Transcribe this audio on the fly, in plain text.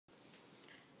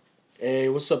Hey,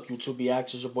 what's up, YouTube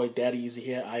reactors? Your boy Daddy Easy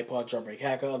here, iPod jailbreak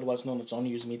hacker, otherwise known as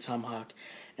Only Use Me Tomahawk.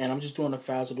 And I'm just doing a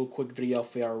fast little quick video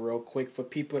for y'all real quick for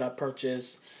people that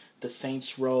purchased the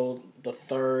Saints Row, the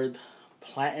 3rd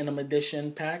Platinum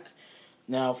Edition pack.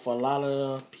 Now, for a lot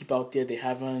of people out there, they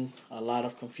having a lot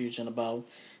of confusion about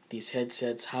these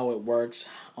headsets, how it works.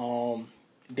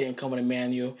 Didn't come with a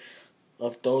manual.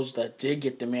 Of those that did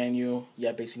get the manual,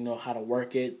 yeah, basically know how to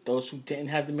work it. Those who didn't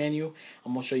have the manual,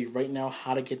 I'm going to show you right now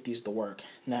how to get these to work.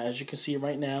 Now, as you can see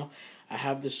right now, I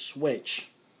have the switch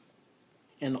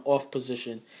in the off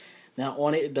position. Now,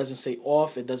 on it, it doesn't say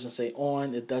off, it doesn't say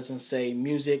on, it doesn't say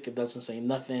music, it doesn't say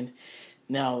nothing.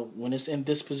 Now, when it's in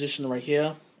this position right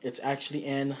here, it's actually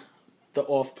in the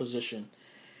off position.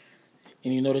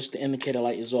 And you notice the indicator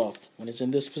light is off. When it's in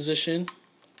this position,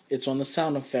 it's on the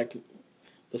sound effects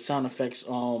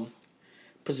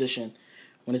position.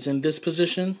 When it's in this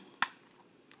position,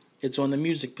 it's on the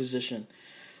music position.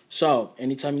 So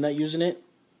anytime you're not using it,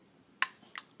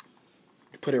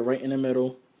 you put it right in the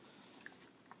middle.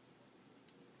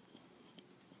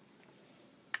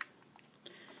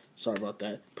 Sorry about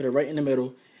that. Put it right in the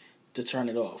middle to turn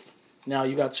it off. Now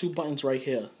you got 2 buttons right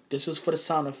here. This is for the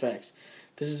sound effects.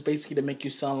 This is basically to make you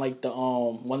sound like the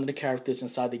one of the characters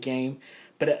inside the game,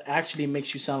 but it actually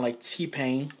makes you sound like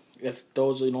T-Pain. If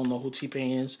those who don't know who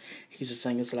T-Pain is, he's a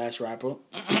singer/rapper.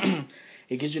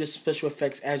 It gives you the special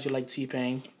effects as you like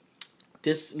T-Pain.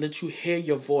 This lets you hear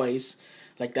your voice,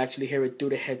 like to actually hear it through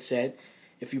the headset.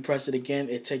 If you press it again,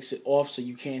 it takes it off so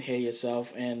you can't hear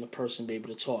yourself and the person be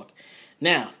able to talk.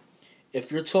 Now,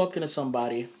 if you're talking to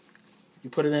somebody,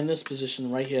 you put it in this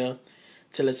position right here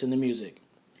to listen to music.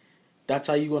 That's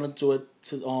how you're going to do it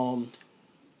to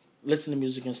listen to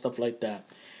music and stuff like that.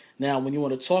 Now, when you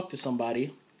want to talk to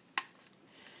somebody,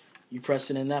 you press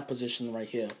it in that position right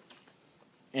here.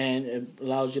 And it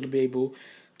allows you to be able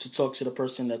to talk to the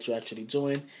person that you're actually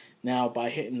doing. Now, by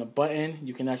hitting the button,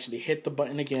 you can actually hit the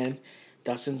button again.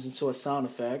 That sends into a sound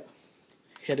effect.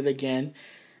 Hit it again.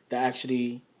 That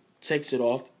actually takes it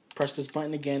off. Press this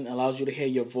button again. Allows you to hear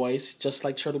your voice, just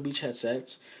like Turtle Beach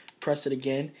headsets. Press it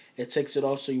again. It takes it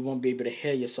off so you won't be able to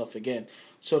hear yourself again.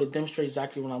 So to demonstrate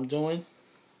exactly what I'm doing,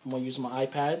 I'm going to use my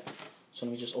iPad. So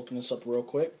let me just open this up real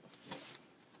quick.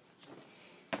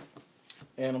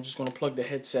 And I'm just going to plug the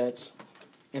headsets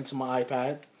into my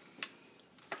iPad.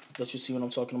 Let you see what I'm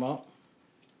talking about.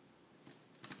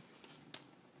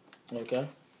 Okay.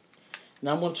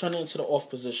 Now I'm going to turn it into the off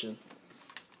position.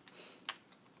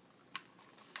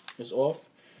 It's off.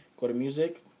 Go to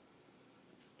music.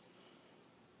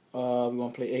 We're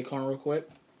going to play Akon real quick.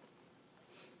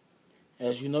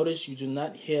 As you notice, you do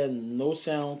not hear no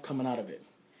sound coming out of it.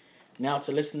 Now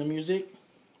to listen to music,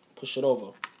 push it over.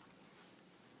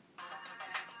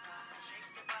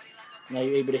 Now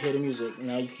you're able to hear the music.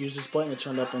 Now you can use this button to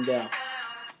turn it up and down.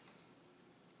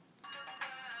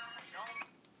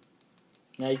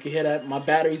 Now you can hear that my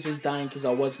batteries is dying because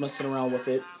I was messing around with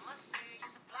it.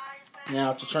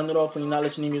 Now to turn it off when you're not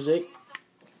listening to music,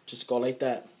 just go like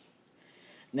that.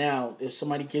 Now, if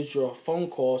somebody gives you a phone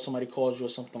call, somebody calls you or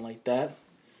something like that,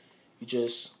 you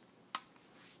just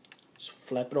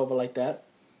flap it over like that.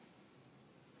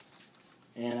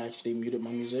 And I actually muted my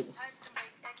music.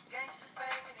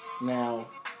 Now,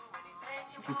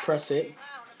 if you press it,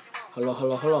 hello,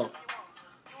 hello, hello.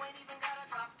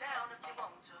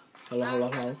 Hello,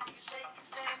 hello, hello.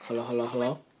 Hello, hello,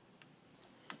 hello.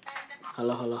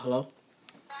 Hello, hello, hello.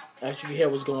 As you can hear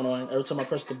what's going on, every time I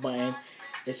press the button,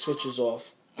 it switches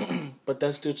off. But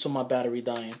that's due to my battery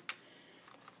dying.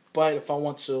 But if I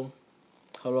want to,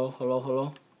 hello, hello,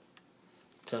 hello.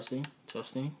 Testing,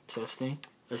 testing, testing.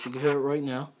 As you can hear it right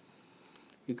now.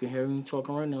 You can hear me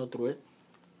talking right now through it.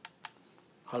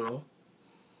 Hello.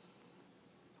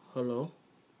 Hello.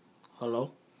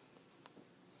 Hello.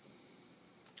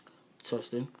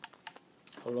 Testing.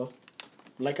 Hello.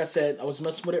 Like I said, I was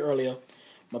messing with it earlier.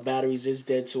 My batteries is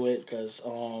dead to it because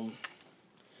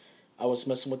I was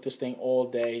messing with this thing all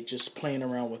day, just playing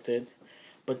around with it.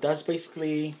 But that's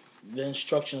basically the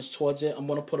instructions towards it. I'm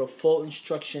going to put a full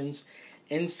instructions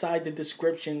inside the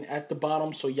description at the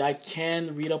bottom so y'all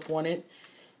can read up on it.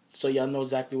 So y'all know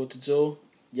exactly what to do.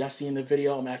 Y'all see in the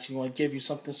video, I'm actually going to give you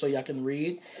something so y'all can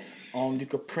read. You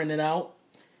could print it out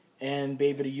and be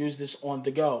able to use this on the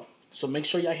go. So make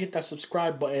sure y'all hit that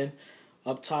subscribe button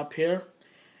up top here.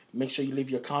 Make sure you leave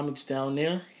your comments down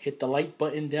there. Hit the like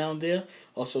button down there.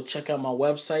 Also check out my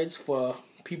websites for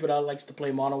people that likes to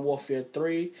play Modern Warfare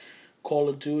 3, Call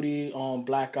of Duty,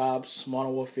 Black Ops,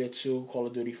 Modern Warfare 2, Call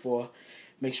of Duty 4.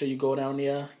 Make sure you go down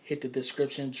there, hit the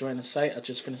description, join the site. I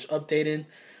just finished updating.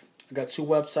 I got 2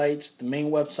 websites. The main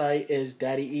website is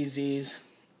Daddy Easy's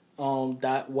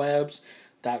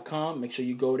 .webs.com. Make sure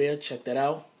you go there, check that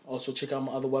out. Also check out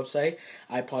my other website,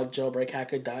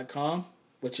 ipodjailbreakhacker.com,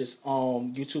 which is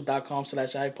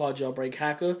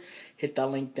youtube.com/ipodjailbreakhacker. Hit that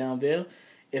link down there.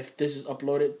 If this is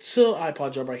uploaded to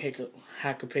iPod Jailbreak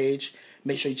Hacker page,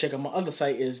 make sure you check out my other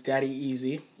site is Daddy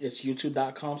Easy. It's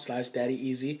youtube.com/Daddy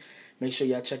Easy. Make sure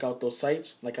y'all check out those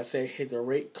sites. Like I said, hit the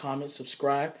rate, comment,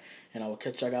 subscribe, and I will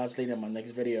catch y'all guys later in my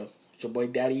next video. It's your boy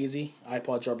Daddy Easy,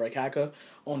 iPod Jailbreak Hacker.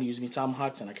 Only use me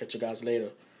tomahawks, and I catch you guys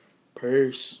later.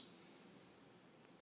 Peace.